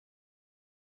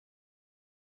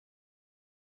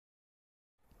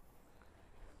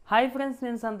Hi friends,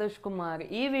 నేను సంతోష్ కుమార్.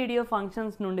 ఈ video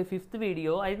functions నుండి 5th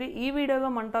వీడియో. అయితే ఈ వీడియోలో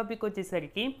మన టాపిక్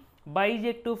వచ్చేసరికి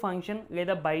బైజెక్టివ్ ఫంక్షన్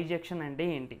లేదా బైజెక్షన్ అంటే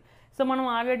ఏంటి. సో మనం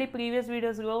ఆల్రెడీ ప్రీవియస్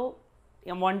వీడియోస్లో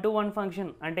 1-to-1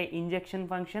 ఫంక్షన్ అంటే injection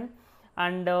function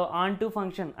and on-to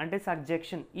function అంటే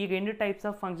సబ్జెక్షన్, ఈ రెండు టైప్స్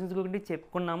ఆఫ్ ఫంక్షన్స్ గురించి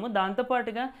చెప్పుకున్నాము.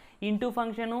 దాంతోపాటుగా into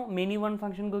function, many one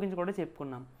function గురించి కూడా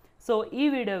చెప్పుకున్నాం. సో ఈ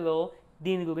వీడియోలో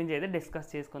దీని గురించి అయితే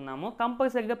డిస్కస్ చేసుకుందాము.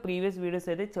 కంపల్సరీగా ప్రీవియస్ వీడియోస్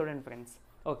అయితే చూడండి ఫ్రెండ్స్.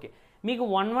 ఓకే, మీకు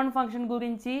 1-1 ఫంక్షన్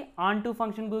గురించి, ఆన్-టు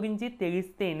ఫంక్షన్ గురించి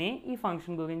తెలిస్తేనే ఈ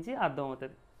ఫంక్షన్ గురించి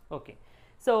అర్థమవుతుంది. ఓకే,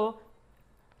 సో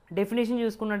డెఫినేషన్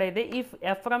చూసుకున్నట్టయితే if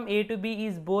F from A to be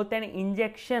is both an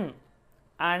injection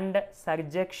and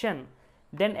సర్జెక్షన్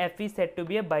then F ఈ set to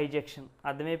be A bisection.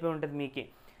 అర్థమైపోయి ఉంటుంది మీకే.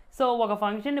 సో ఒక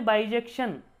ఫంక్షన్ని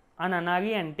బైజెక్షన్ అని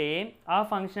అనాలి అంటే ఆ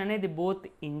ఫంక్షన్ అనేది బోత్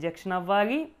ఇంజెక్షన్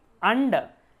అవ్వాలి అండ్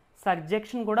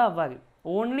సర్జెక్షన్ కూడా అవ్వాలి.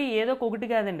 ఓన్లీ ఏదో ఒకటి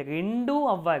కాదండి, రెండు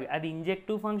అవ్వాలి. అది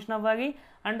ఇంజెక్టివ్ ఫంక్షన్ అవ్వాలి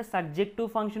అండ్ సబ్జెక్టివ్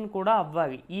ఫంక్షన్ కూడా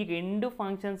అవ్వాలి. ఈ రెండు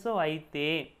ఫంక్షన్స్ అయితే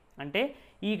అంటే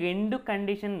ఈ రెండు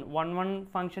కండిషన్ 1-1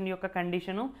 ఫంక్షన్ యొక్క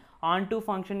కండిషను, ఆన్-టు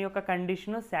ఫంక్షన్ యొక్క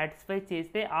కండిషను సాటిస్ఫై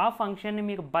చేస్తే ఆ ఫంక్షన్ని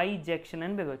మీరు బైజెక్షన్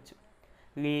అని పిలవచ్చు.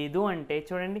 లేదు అంటే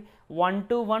చూడండి,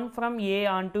 1-to-1 from A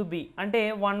on-to B అంటే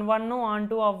 1-1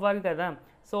 ఆన్-టు అవ్వాలి కదా.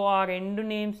 సో ఆ రెండు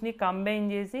నేమ్స్ని కంబైన్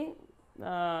చేసి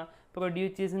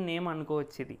ప్రొడ్యూస్ చేసిన నేమ్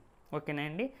అనుకోవచ్చు ఇది. ఓకేనా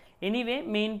అండి. ఎనీవే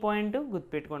మెయిన్ పాయింట్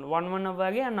గుర్తుపెట్టుకోండి, 1-1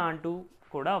 అవ్వాలి అండ్ ఆన్-టు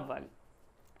కూడా అవ్వాలి.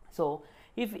 So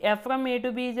if F from A to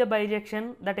be is a bisection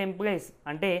that employees,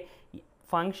 అంటే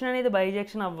ఫంక్షన్ అనేది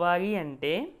బైజెక్షన్ అవ్వాలి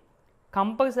అంటే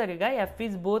కంపల్సరీగా ఎఫ్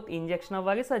ఈజ్ బోత్ ఇంజెక్షన్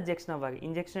అవ్వాలి, సబ్జెక్షన్ అవ్వాలి.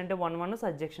 ఇంజెక్షన్ అంటే 1-1,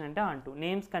 సబ్జెక్షన్ అంటే ఆన్-టు.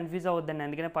 నేమ్స్ కన్ఫ్యూజ్ అవ్వద్దండి,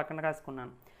 అందుకనే పక్కన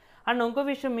రాసుకున్నాను. అండ్ ఇంకో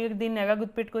విషయం, మీరు దీన్ని ఎలా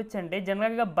గుర్తుపెట్టుకోవచ్చు అంటే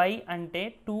జనరల్గా బై అంటే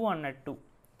 2 అన్నట్టు.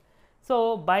 సో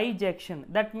బైజెక్షన్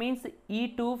దట్ మీన్స్ ఈ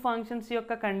 2 ఫంక్షన్స్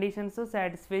యొక్క కండిషన్స్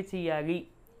సాటిస్ఫై చేయాలి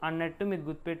అన్నట్టు మీరు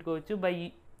గుర్తుపెట్టుకోవచ్చు బై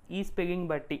ఈ స్పెల్లింగ్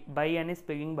బట్టి, బై అనే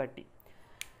స్పెల్లింగ్ బట్టి.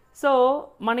 సో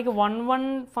మనకి 1-1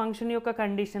 ఫంక్షన్ యొక్క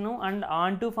కండిషను అండ్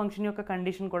ఆన్-టు ఫంక్షన్ యొక్క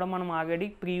కండిషన్ కూడా మనం ఆల్రెడీ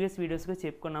ప్రీవియస్ వీడియోస్లో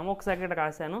చెప్పుకున్నాము. ఒకసారి ఇక్కడ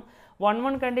రాశాను.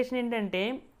 1-1 కండిషన్ ఏంటంటే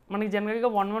మనకి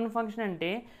జనరల్గా 1-1 ఫంక్షన్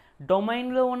అంటే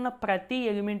డొమైన్లో ఉన్న ప్రతి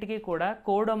ఎలిమెంట్కి కూడా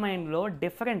కోడొమైన్లో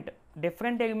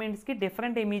డిఫరెంట్ ఎలిమెంట్స్కి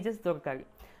డిఫరెంట్ ఇమేజెస్ దొరకాలి.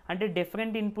 అంటే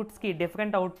డిఫరెంట్ ఇన్పుట్స్కి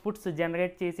డిఫరెంట్ అవుట్పుట్స్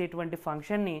జనరేట్ చేసేటువంటి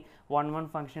ఫంక్షన్ని 1-1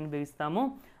 ఫంక్షన్ పిలుస్తాము.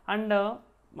 అండ్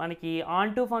మనకి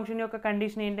ఆన్-టు ఫంక్షన్ యొక్క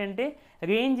కండిషన్ ఏంటంటే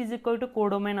range is equal to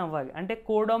codomain అవ్వాలి. అంటే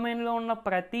కోడొమైన్లో ఉన్న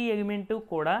ప్రతి ఎలిమెంటు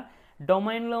కూడా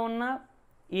డొమైన్లో ఉన్న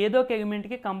ఏదో ఒక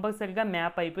ఎలిమెంట్కి కంపల్సరీగా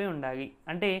మ్యాప్ అయిపోయి ఉండాలి.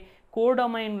 అంటే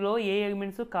కోడొమైన్లో ఏ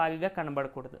ఎలిమెంట్స్ ఖాళీగా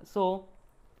కనబడకూడదు. సో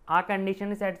ఆ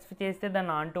కండిషన్ని సాటిస్ఫై చేస్తే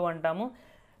దాన్ని ఆన్-టు అంటాము.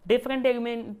 డిఫరెంట్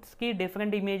ఎలిమెంట్స్కి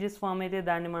డిఫరెంట్ ఇమేజెస్ ఫామ్ అయితే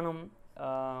దాన్ని మనం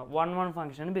 1-1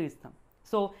 ఫంక్షన్ అని పిలుస్తాం.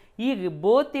 సో ఈ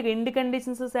బోత్ ఈ రెండు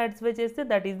కండిషన్స్ సాటిస్ఫై చేస్తే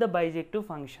that is the bijective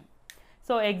function.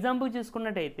 So example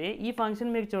చూసుకున్నట్టయితే ఈ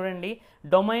ఫంక్షన్ మీరు చూడండి,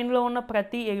 డొమైన్లో ఉన్న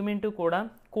ప్రతి ఎలిమెంట్ కూడా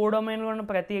కోడొమైన్లో ఉన్న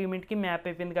ప్రతి ఎలిమెంట్కి మ్యాప్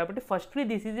అయిపోయింది కాబట్టి firstly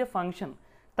this is a function.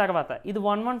 తర్వాత ఇది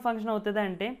 1-1 ఫంక్షన్ అవుతుంది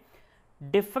అంటే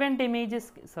డిఫరెంట్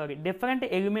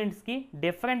ఎలిమెంట్స్కి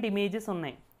డిఫరెంట్ ఇమేజెస్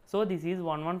ఉన్నాయి. So this is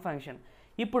 1-1 function.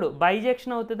 ఇప్పుడు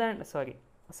బైజెక్షన్ అవుతుందా,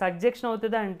 సబ్జెక్షన్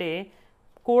అవుతుందా అంటే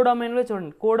కోడొమైన్లో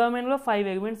చూడండి, కోడొమైన్లో 5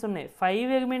 ఎలిమెంట్స్ ఉన్నాయి,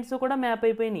 5 ఎలిమెంట్స్ కూడా మ్యాప్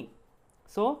అయిపోయినాయి.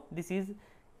 So this is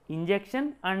injection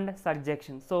and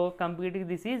subjection. So కంప్లీట్గా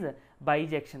దిస్ ఈజ్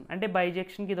బైజెక్షన్. అంటే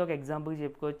బైజెక్షన్కి ఇది ఒక ఎగ్జాంపుల్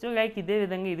చెప్పుకోవచ్చు. లైక్ ఇదే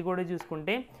విధంగా ఇది కూడా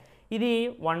చూసుకుంటే ఇది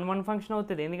 1-1 ఫంక్షన్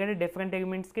అవుతుంది, ఎందుకంటే డిఫరెంట్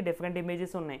ఎలిమెంట్స్కి డిఫరెంట్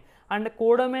ఇమేజెస్ ఉన్నాయి అండ్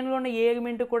కోడొమైన్లో ఉన్న ఏ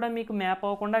ఎలిమెంట్ కూడా మీకు మ్యాప్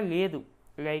అవ్వకుండా లేదు,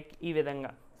 లైక్ ఈ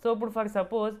విధంగా. సో ఇప్పుడు ఫర్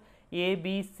సపోజ్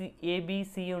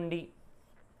ఏబిసి ఉండి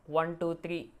 1 2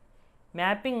 3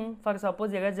 మ్యాపింగ్ ఫర్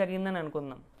సపోజ్ ఎలా జరిగిందని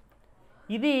అనుకుందాం.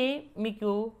 ఇది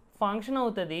మీకు ఫంక్షన్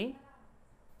అవుతుంది,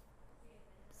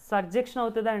 సబ్జెక్షన్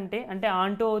అవుతుందా అంటే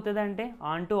ఆన్-టు అవుతుందా అంటే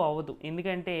ఆన్-టు అవ్వదు,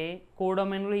 ఎందుకంటే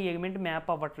కోడొమైన్లో ఈ ఎలిమెంట్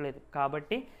మ్యాప్ అవ్వట్లేదు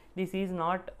కాబట్టి this is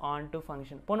not on-to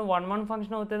function. పోనీ 1-1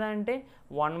 ఫంక్షన్ అవుతుందా అంటే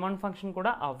 1-1 ఫంక్షన్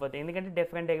కూడా అవ్వదు, ఎందుకంటే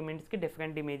డిఫరెంట్ ఎలిమెంట్స్కి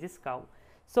డిఫరెంట్ ఇమేజెస్ కావు.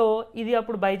 సో ఇది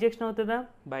అప్పుడు బైజెక్షన్ అవుతుందా,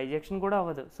 బైజెక్షన్ కూడా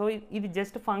అవ్వదు. సో ఇది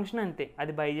జస్ట్ ఫంక్షన్ అంతే,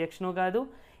 అది బైజెక్షను కాదు,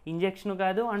 ఇంజెక్షన్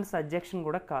కాదు అండ్ సబ్జెక్షన్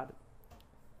కూడా కాదు.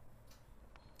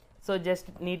 సో జస్ట్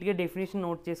నీట్గా డెఫినేషన్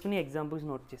నోట్ చేసుకుని ఎగ్జాంపుల్స్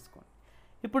నోట్ చేసుకోండి.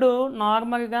 ఇప్పుడు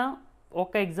నార్మల్గా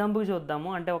ఒక ఎగ్జాంపుల్ చూద్దాము,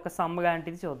 అంటే ఒక సమ్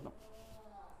లాంటిది చూద్దాం.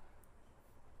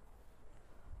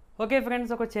 ఓకే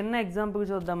ఫ్రెండ్స్, ఒక చిన్న ఎగ్జాంపుల్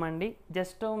చూద్దామండి,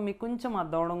 జస్ట్ మీకు కొంచెం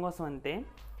అర్థం అవడం కోసం అంతే.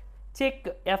 Check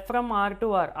F from are to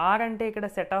are. Are అంటే ఇక్కడ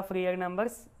set of real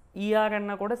numbers, ER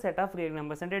అన్నా కూడా సెట్ ఆఫ్ రియల్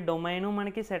నెంబర్స్. అంటే డొమైను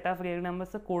మనకి set of real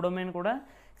numbers, codomain కూడా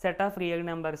set of real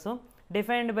numbers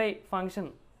defined by function.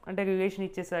 అంటే రిలేషన్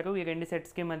ఇచ్చేసారు ఈ రెండు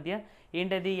సెట్స్కి మధ్య.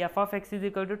 ఏంటది, F of X is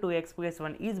equal to 2x +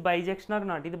 1 is bisection are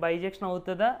not. ఇది బైజెక్షన్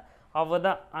అవుతుందా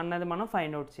అవ్వదా అన్నది మనం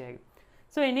ఫైండ్ అవుట్ చేయాలి.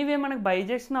 సో ఎనీవే మనకు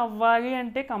బైజెక్షన్ అవ్వాలి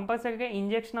అంటే కంపల్సరీగా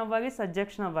ఇంజెక్షన్ అవ్వాలి,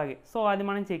 సబ్జెక్షన్ అవ్వాలి. సో అది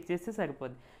మనం చెక్ చేస్తే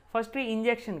సరిపోద్ది. ఫస్ట్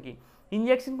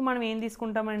ఇంజెక్షన్కి మనం ఏం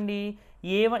తీసుకుంటామండి,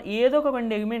 ఏదో ఒక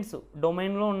 2 ఎలిమెంట్స్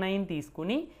డొమైన్లో ఉన్నాయని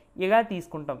తీసుకుని ఇలా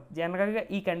తీసుకుంటాం. జనరల్గా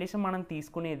ఈ కండిషన్ మనం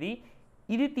తీసుకునేది.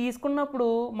 ఇది తీసుకున్నప్పుడు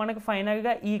మనకు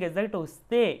ఫైనల్గా ఈ రిజల్ట్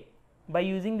వస్తే by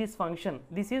using this function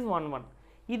this is 1 1.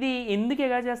 ఇది ఎందుకు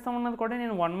ఎలా చేస్తామన్నది కూడా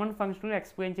నేను 1 1 ఫంక్షన్లో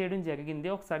ఎక్స్ప్లెయిన్ చేయడం జరిగింది.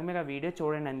 ఒకసారి మీరు ఆ వీడియో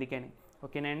చూడండి అందుకని.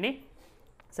 ఓకేనండి,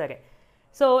 సరే.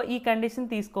 సో ఈ కండిషన్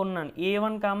తీసుకున్నాను,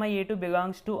 A1, A2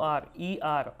 belongs to R. ఈ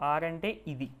R అంటే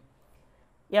ఇది.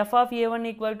 f of A1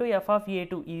 equal to f of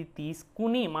A2 ఇది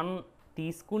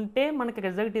తీసుకుంటే మనకి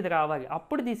రిజల్ట్ ఇది రావాలి.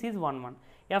 అప్పుడు this is 1 1.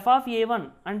 f of A1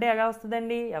 అంటే ఎలా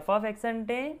వస్తుందండి, f of x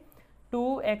అంటే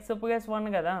 2x + 1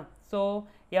 కదా. సో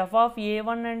f of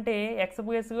A1 అంటే x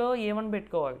ప్లస్లో A1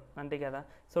 పెట్టుకోవాలి అంతే కదా.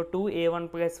 So 2A1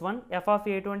 + 1. f of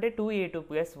A2 అంటే 2A2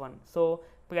 + 1. So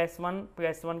 +1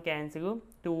 +1 cancel,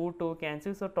 2 2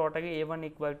 cancel. So టోటల్గా A1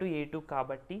 ఈక్వల్ టు A2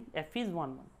 కాబట్టి f is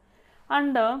 1 1.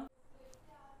 And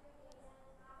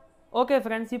okay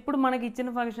friends, ఇప్పుడు మనకి ఇచ్చిన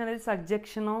ఫంక్షన్ అనేది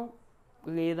సబ్జెక్షను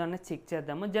లేదన్న చెక్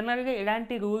చేద్దాము. జనరల్గా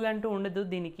ఎలాంటి రూల్ అంటూ ఉండదు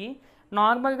దీనికి.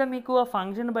 నార్మల్గా మీకు ఆ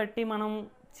ఫంక్షన్ బట్టి మనం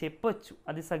చెప్పొచ్చు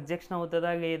అది సబ్జెక్షన్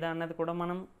అవుతుందా లేదా అన్నది కూడా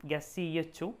మనం గెస్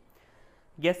చేయొచ్చు.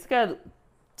 గెస్ కాదు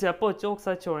చెప్పవచ్చు,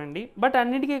 ఒకసారి చూడండి. బట్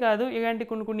అన్నిటికీ కాదు, ఇలాంటి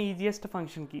కొన్ని ఈజియెస్ట్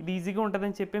ఫంక్షన్కి ఇది ఈజీగా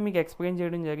ఉంటుందని చెప్పి మీకు ఎక్స్ప్లెయిన్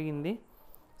చేయడం జరిగింది.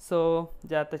 సో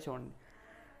జాగ్రత్త చూడండి.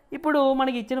 ఇప్పుడు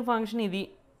మనకి ఇచ్చిన ఫంక్షన్ ఇది.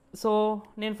 సో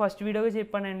నేను ఫస్ట్ వీడియోగా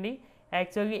చెప్పానండి,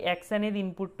 యాక్చువల్లీ x అనేది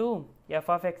ఇన్పుట్, f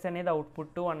of x అనేది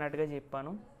అవుట్పుట్ అన్నట్టుగా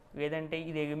చెప్పాను. లేదంటే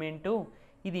ఇది ఎలిమెంటు,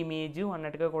 ఇది ఇమేజు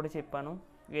అన్నట్టుగా కూడా చెప్పాను.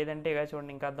 లేదంటే ఇలా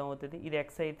చూడండి ఇంకా అర్థమవుతుంది, ఇది x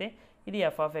అయితే ఇది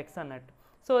f of x అన్నట్టు.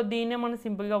 సో దీన్నే మనం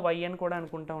సింపుల్గా y అని కూడా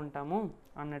అనుకుంటూ ఉంటాము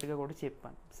అన్నట్టుగా కూడా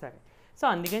చెప్పాను. సరే, సో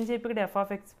అందుకని చెప్పి ఇక్కడ f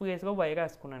of x ప్లేస్లో y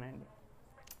రాసుకున్నానండి.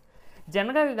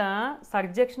 జనరల్గా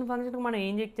సబ్జెక్షన్ ఫంక్షన్కి మనం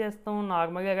ఏం చెక్ చేస్తాం,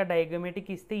 నార్మల్గా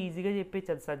డయాగ్రమాటిక్ ఇస్తే ఈజీగా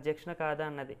చెప్పేచ్చు అది సబ్జెక్షన్ కాదా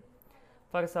అన్నది.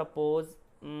 ఫర్ సపోజ్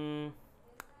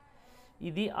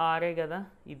ఇది ఆరే కదా,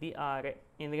 ఇది ఆరే,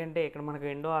 ఎందుకంటే ఇక్కడ మనకు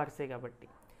 2 ఆర్సే కాబట్టి.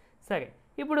 సరే,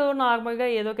 ఇప్పుడు నార్మల్గా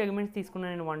ఏదో ఒక ఎలిమెంట్స్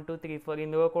తీసుకున్నాను నేను, 1 2 3 4.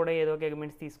 ఇందులో కూడా ఏదో ఒక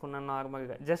ఎలిమెంట్స్ తీసుకున్నాను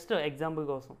నార్మల్గా, జస్ట్ ఎగ్జాంపుల్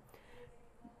కోసం.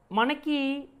 మనకి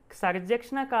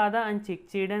సబ్జెక్షనా కాదా అని చెక్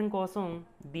చేయడం కోసం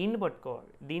దీన్ని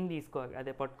పట్టుకోవాలి, దీన్ని తీసుకోవాలి.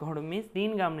 అదే పట్టుకోవడం మీన్స్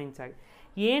దీన్ని గమనించాలి.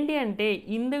 ఏంటి అంటే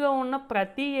ఇందులో ఉన్న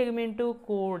ప్రతి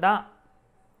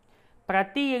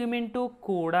ఎలిమెంటు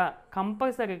కూడా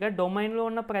కంపల్సరీగా డొమైన్లో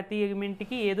ఉన్న ప్రతి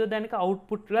ఎలిమెంట్కి ఏదో దానికి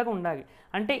అవుట్పుట్లాగా ఉండాలి.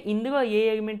 అంటే ఇందులో ఏ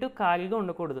ఎలిమెంటు ఖాళీగా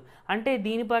ఉండకూడదు. అంటే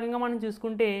దీని పరంగా మనం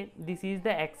చూసుకుంటే this is the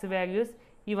x values,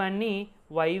 ఇవన్నీ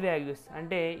y వాల్యూస్,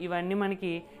 అంటే ఇవన్నీ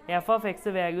మనకి f of x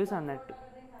వాల్యూస్ అన్నట్టు.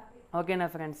 ఓకేనా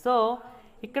ఫ్రెండ్స్. సో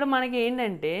ఇక్కడ మనకి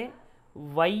ఏంటంటే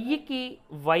y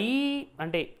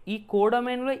అంటే ఈ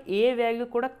కోడొమైన్లో ఏ వాల్యూ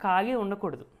కూడా ఖాళీ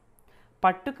ఉండకూడదు.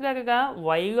 పర్టికులర్గా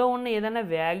వైలో ఉన్న ఏదైనా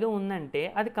వాల్యూ ఉందంటే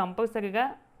అది కంపల్సరీగా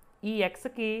ఈ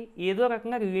ఎక్స్కి ఏదో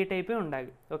రకంగా రిలేట్ అయిపోయి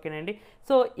ఉండాలి. ఓకేనండి.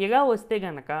 సో ఇలా వస్తే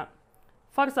కనుక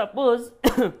ఫర్ సపోజ్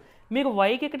మీరు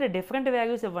వైకి ఇక్కడ డిఫరెంట్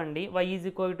వాల్యూస్ ఇవ్వండి, y is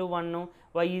equal to 1,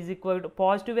 y is equal to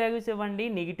positive values ఇవ్వండి,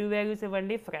 నెగిటివ్ వాల్యూస్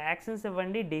ఇవ్వండి, ఫ్రాక్షన్స్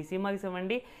ఇవ్వండి, డెసిమల్స్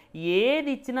ఇవ్వండి,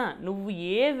 ఏది ఇచ్చినా నువ్వు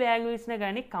ఏ వాల్యూ ఇచ్చినా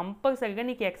కానీ కంపల్సరీగా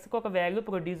నీకు ఎక్స్కి ఒక వాల్యూ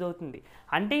ప్రొడ్యూస్ అవుతుంది.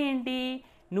 అంటే ఏంటి,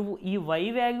 నువ్వు ఈ y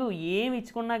వాల్యూ ఏమి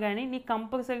ఇచ్చుకున్నా కానీ నీకు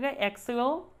కంపల్సరీగా ఎక్స్లో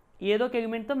ఏదో ఒక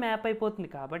ఎలిమెంట్తో మ్యాప్ అయిపోతుంది.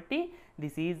 కాబట్టి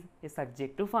this is a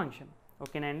subjective function.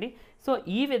 ఓకేనండి. సో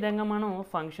ఈ విధంగా మనం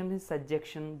ఫంక్షన్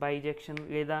సబ్జెక్షన్, బైజెక్షన్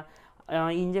లేదా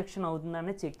ఇంజెక్షన్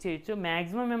అవుతుందని చెక్ చేయొచ్చు.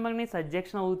 మ్యాక్సిమం మెంబర్ని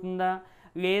సబ్జెక్షన్ అవుతుందా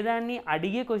లేదా అని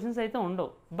అడిగే క్వశ్చన్స్ అయితే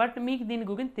ఉండవు. బట్ మీకు దీని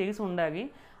గురించి తెలిసి ఉండాలి.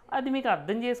 అది మీకు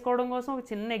అర్థం చేసుకోవడం కోసం ఒక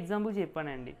చిన్న ఎగ్జాంపుల్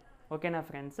చెప్పానండి. ఓకేనా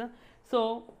ఫ్రెండ్స్. సో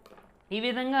ఈ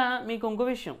విధంగా మీకు ఇంకో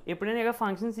విషయం, ఎప్పుడైనా ఇలా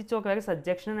ఫంక్షన్స్ ఇచ్చి ఒకవేళ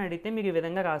సబ్జెక్షన్ అని అడిగితే మీరు ఈ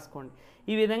విధంగా రాసుకోండి.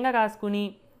 ఈ విధంగా రాసుకుని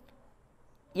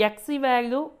ఎక్స్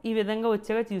వాల్యూ ఈ విధంగా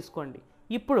వచ్చేలా చూసుకోండి.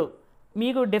 ఇప్పుడు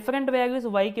మీకు డిఫరెంట్ వాల్యూస్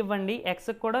వైకి ఇవ్వండి,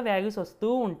 ఎక్స్కి కూడా వాల్యూస్ వస్తూ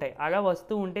ఉంటాయి. అలా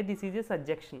వస్తూ ఉంటే దిస్ ఈజ్ ఏ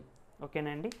సబ్జెక్షన్.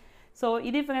 ఓకేనండి. సో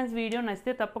ఇది ఫ్రెండ్స్, వీడియో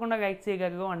నచ్చితే తప్పకుండా లైక్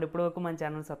చేయగలరు. అండ్ ఇప్పటివరకు మన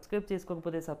ఛానల్ సబ్స్క్రైబ్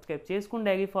చేసుకోకపోతే సబ్స్క్రైబ్ చేసుకుని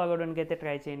డైలీ ఫాలో అవడానికి అయితే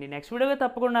ట్రై చేయండి. నెక్స్ట్ వీడియోగా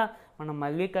తప్పకుండా మనం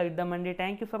మళ్ళీ కలుద్దామండి.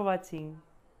 Thank you for watching.